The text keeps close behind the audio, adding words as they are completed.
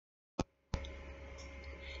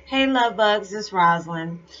Hey Love Bugs, it's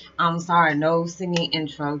Roslynn. I'm sorry, no singing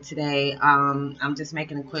intro today. I'm just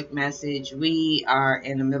making a quick message. We are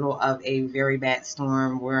in the middle of a very bad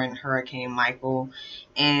storm. We're in Hurricane Michael,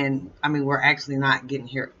 and I mean we're actually not getting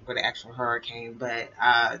hit with an actual hurricane, but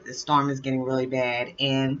the storm is getting really bad,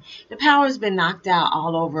 and the power's been knocked out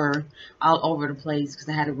all over the place because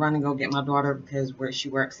I had to run and go get my daughter because where she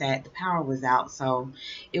works at, the power was out, so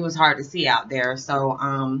it was hard to see out there. So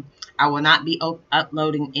I will not be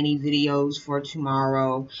uploading any videos for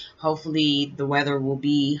tomorrow. Hopefully the weather will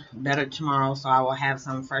be better tomorrow, so I will have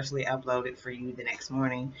some freshly uploaded for you the next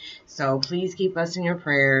morning. So please keep us in your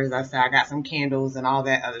prayers. I said I got some candles and all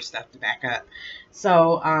that other stuff to back up.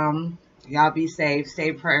 So y'all be safe.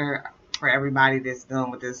 Say prayer for everybody that's dealing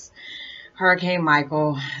with this Hurricane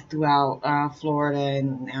Michael throughout Florida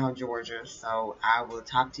and now Georgia. So I will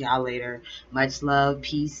talk to y'all later. Much love,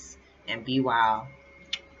 peace, and be wild.